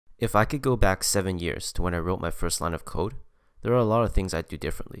If I could go back 7 years to when I wrote my first line of code, there are a lot of things I'd do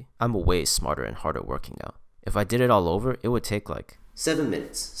differently. I'm way smarter and harder working now. If I did it all over, it would take like 7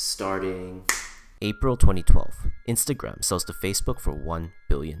 minutes, starting April 2012. Instagram sells to Facebook for $1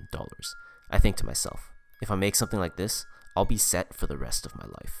 billion. I think to myself, if I make something like this, I'll be set for the rest of my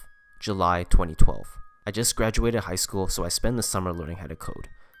life. July 2012. I just graduated high school, so I spent the summer learning how to code,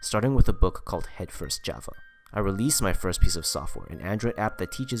 starting with a book called Head First Java. I released my first piece of software, an Android app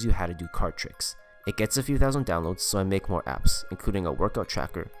that teaches you how to do card tricks. It gets a few thousand downloads, so I make more apps, including a workout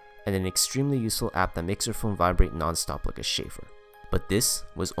tracker, and an extremely useful app that makes your phone vibrate non-stop like a shaver. But this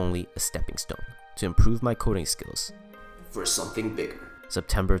was only a stepping stone to improve my coding skills for something bigger.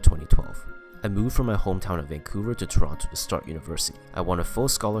 September 2012. I moved from my hometown of Vancouver to Toronto to start university. I won a full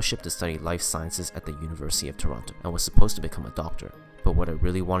scholarship to study life sciences at the University of Toronto and was supposed to become a doctor. But what I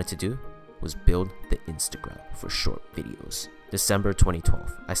really wanted to do was build the Instagram for short videos. December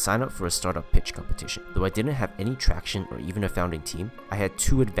 2012, I signed up for a startup pitch competition. Though I didn't have any traction or even a founding team, I had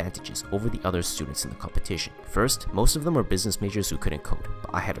 2 advantages over the other students in the competition. First, most of them were business majors who couldn't code,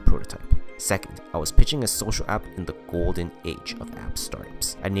 but I had a prototype. Second, I was pitching a social app in the golden age of app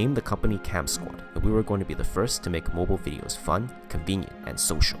startups. I named the company Cam Squad, and we were going to be the first to make mobile videos fun, convenient, and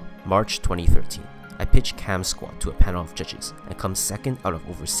social. March 2013. I pitched Cam Squad to a panel of judges and come second out of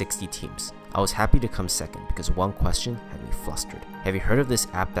over 60 teams. I was happy to come second because one question had me flustered. Have you heard of this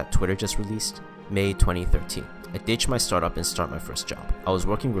app that Twitter just released? May 2013. I ditched my startup and start my first job. I was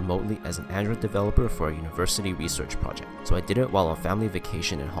working remotely as an Android developer for a university research project, so I did it while on family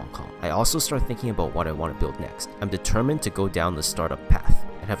vacation in Hong Kong. I also started thinking about what I want to build next. I'm determined to go down the startup path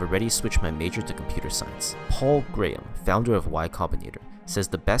and have already switched my major to computer science. Paul Graham, founder of Y Combinator, says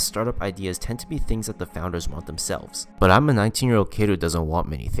the best startup ideas tend to be things that the founders want themselves. But I'm a 19-year-old kid who doesn't want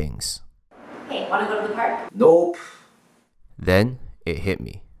many things. Hey, wanna go to the park? Nope. Then it hit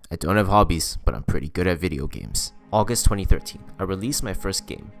me. I don't have hobbies, but I'm pretty good at video games. August 2013, I released my first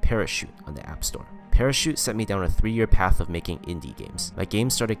game, Parachute, on the App Store. Parachute set me down a 3-year path of making indie games. My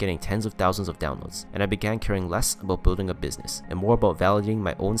games started getting tens of thousands of downloads, and I began caring less about building a business and more about validating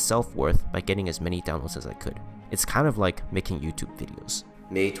my own self-worth by getting as many downloads as I could. It's kind of like making YouTube videos.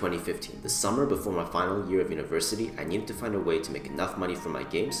 May 2015, the summer before my final year of university, I needed to find a way to make enough money from my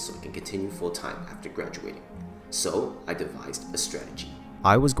games so I can continue full-time after graduating. So I devised a strategy.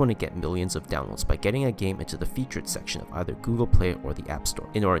 I was going to get millions of downloads by getting a game into the featured section of either Google Play or the App Store.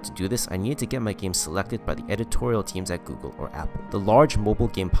 In order to do this, I needed to get my game selected by the editorial teams at Google or Apple. The large mobile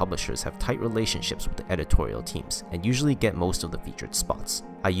game publishers have tight relationships with the editorial teams and usually get most of the featured spots.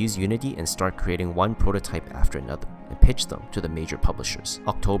 I use Unity and start creating one prototype after another and pitch them to the major publishers.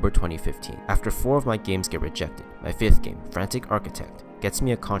 October 2015. After 4 of my games get rejected, my 5th game, Frantic Architect, gets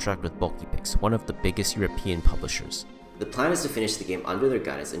me a contract with BulkyPix, one of the biggest European publishers. The plan is to finish the game under their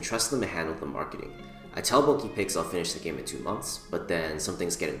guidance and trust them to handle the marketing. I tell BulkyPix I'll finish the game in 2 months, but then some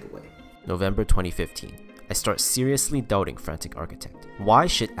things get in the way. November 2015. I start seriously doubting Frantic Architect. Why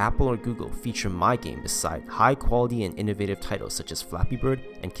should Apple or Google feature my game beside high quality and innovative titles such as Flappy Bird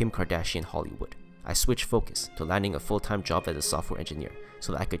and Kim Kardashian Hollywood? I switch focus to landing a full-time job as a software engineer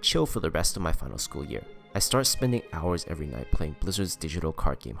so that I could chill for the rest of my final school year. I start spending hours every night playing Blizzard's digital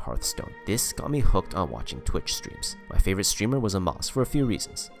card game Hearthstone. This got me hooked on watching Twitch streams. My favorite streamer was Amos for a few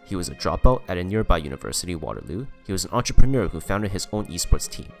reasons. He was a dropout at a nearby university, Waterloo. He was an entrepreneur who founded his own esports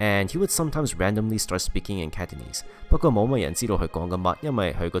team. And he would sometimes randomly start speaking in Cantonese. 不過冇乜人知道佢講緊乜，因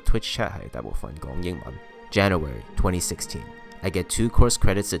為佢個 Twitch chat 係大部分講英文。January 2016. I get 2 course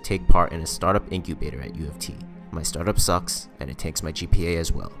credits to take part in a startup incubator at U of T. My startup sucks, and it takes my GPA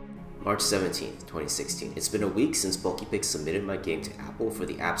as well. March 17, 2016. It's been a week since BulkyPix submitted my game to Apple for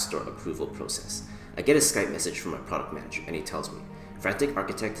the App Store approval process. I get a Skype message from my product manager and he tells me, Frantic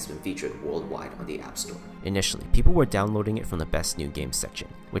Architect has been featured worldwide on the App Store. Initially, people were downloading it from the best new games section,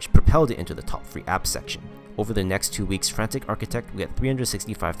 which propelled it into the top free apps section. Over the next 2 weeks, Frantic Architect would get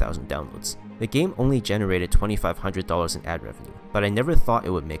 365,000 downloads. The game only generated $2,500 in ad revenue, but I never thought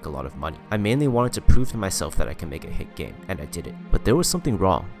it would make a lot of money. I mainly wanted to prove to myself that I can make a hit game, and I did it. But there was something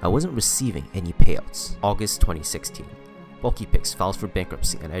wrong. I wasn't receiving any payouts. August 2016. BulkyPix files for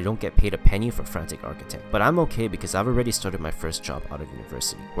bankruptcy and I don't get paid a penny for Frantic Architect. But I'm okay because I've already started my first job out of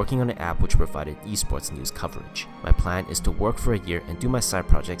university, working on an app which provided esports news coverage. My plan is to work for a year and do my side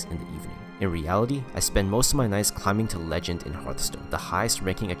projects in the evening. In reality, I spend most of my nights climbing to Legend in Hearthstone, the highest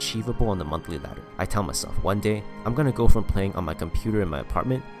ranking achievable on the monthly ladder. I tell myself, one day, I'm gonna go from playing on my computer in my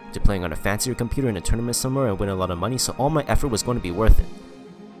apartment to playing on a fancier computer in a tournament somewhere and win a lot of money, so all my effort was going to be worth it.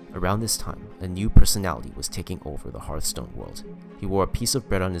 Around this time, a new personality was taking over the Hearthstone world. He wore a piece of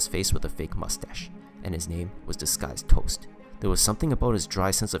bread on his face with a fake mustache, and his name was Disguised Toast. There was something about his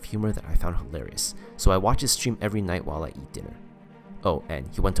dry sense of humor that I found hilarious, so I watch his stream every night while I eat dinner. Oh, and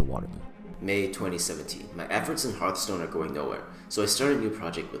he went to Waterloo. May 2017. My efforts in Hearthstone are going nowhere, so I started a new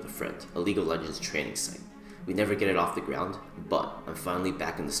project with a friend, a League of Legends training site. We never get it off the ground, but I'm finally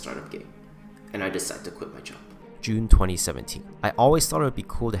back in the startup game, and I decide to quit my job. June 2017. I always thought it would be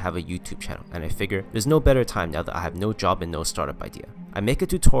cool to have a YouTube channel, and I figure there's no better time now that I have no job and no startup idea. I make a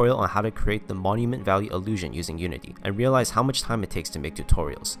tutorial on how to create the Monument Valley illusion using Unity, and realize how much time it takes to make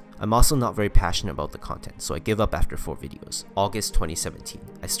tutorials. I'm also not very passionate about the content, so I give up after 4 videos. August 2017.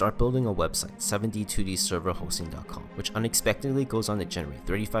 I start building a website, 7d2dserverhosting.com, which unexpectedly goes on to generate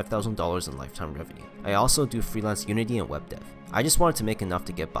 $35,000 in lifetime revenue. I also do freelance Unity and web dev. I just wanted to make enough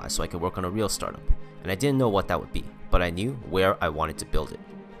to get by so I could work on a real startup, and I didn't know what that would be, but I knew where I wanted to build it.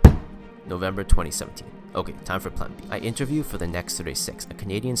 November 2017. Okay, time for plan B. I interview for the Next 36, a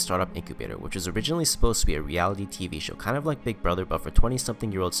Canadian startup incubator, which was originally supposed to be a reality TV show, kind of like Big Brother, but for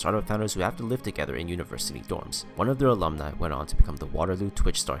 20-something-year-old startup founders who have to live together in university dorms. One of their alumni went on to become the Waterloo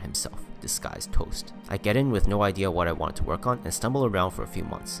Twitch star himself, disguised Toast. I get in with no idea what I wanted to work on and stumble around for a few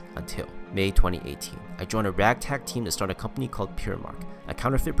months, until May 2018. I joined a ragtag team to start a company called PureMark, a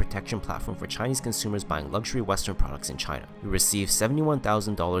counterfeit protection platform for Chinese consumers buying luxury Western products in China. We received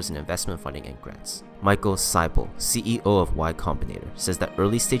 $71,000 in investment funding and grants. Michael Seibel, CEO of Y Combinator, says that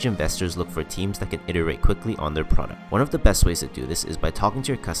early stage investors look for teams that can iterate quickly on their product. One of the best ways to do this is by talking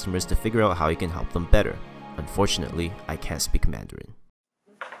to your customers to figure out how you can help them better. Unfortunately, I can't speak Mandarin.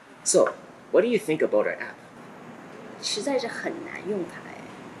 So, what do you think about our app? 实在是很难用它哎。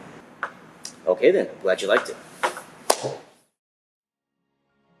 Okay then, glad you liked it.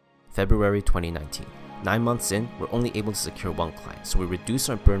 February 2019. 9 months in, we're only able to secure 1 client, so we reduce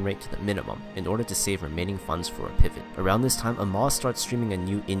our burn rate to the minimum in order to save remaining funds for a pivot. Around this time, Amal starts streaming a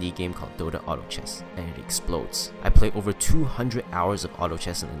new indie game called Dota Auto Chess, and it explodes. I play over 200 hours of auto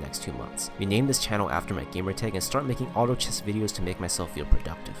chess in the next 2 months. We name this channel after my gamertag and start making auto chess videos to make myself feel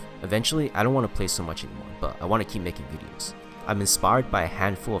productive. Eventually, I don't want to play so much anymore, but I want to keep making videos. I'm inspired by a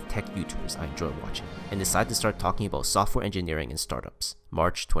handful of tech YouTubers I enjoy watching, and decide to start talking about software engineering and startups.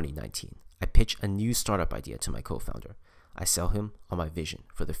 March 2019. I pitch a new startup idea to my co-founder. I sell him on my vision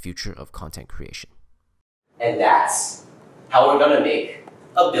for the future of content creation. And that's how we're gonna make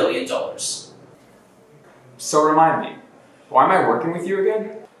 $1 billion. So remind me, why am I working with you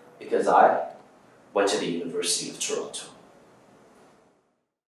again? Because I went to the University of Toronto.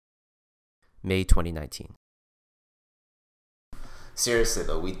 May 2019. Seriously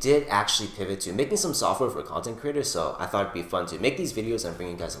though, we did actually pivot to making some software for content creators, so I thought it'd be fun to make these videos and bring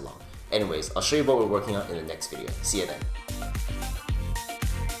you guys along. Anyways, I'll show you what we're working on in the next video. See you then.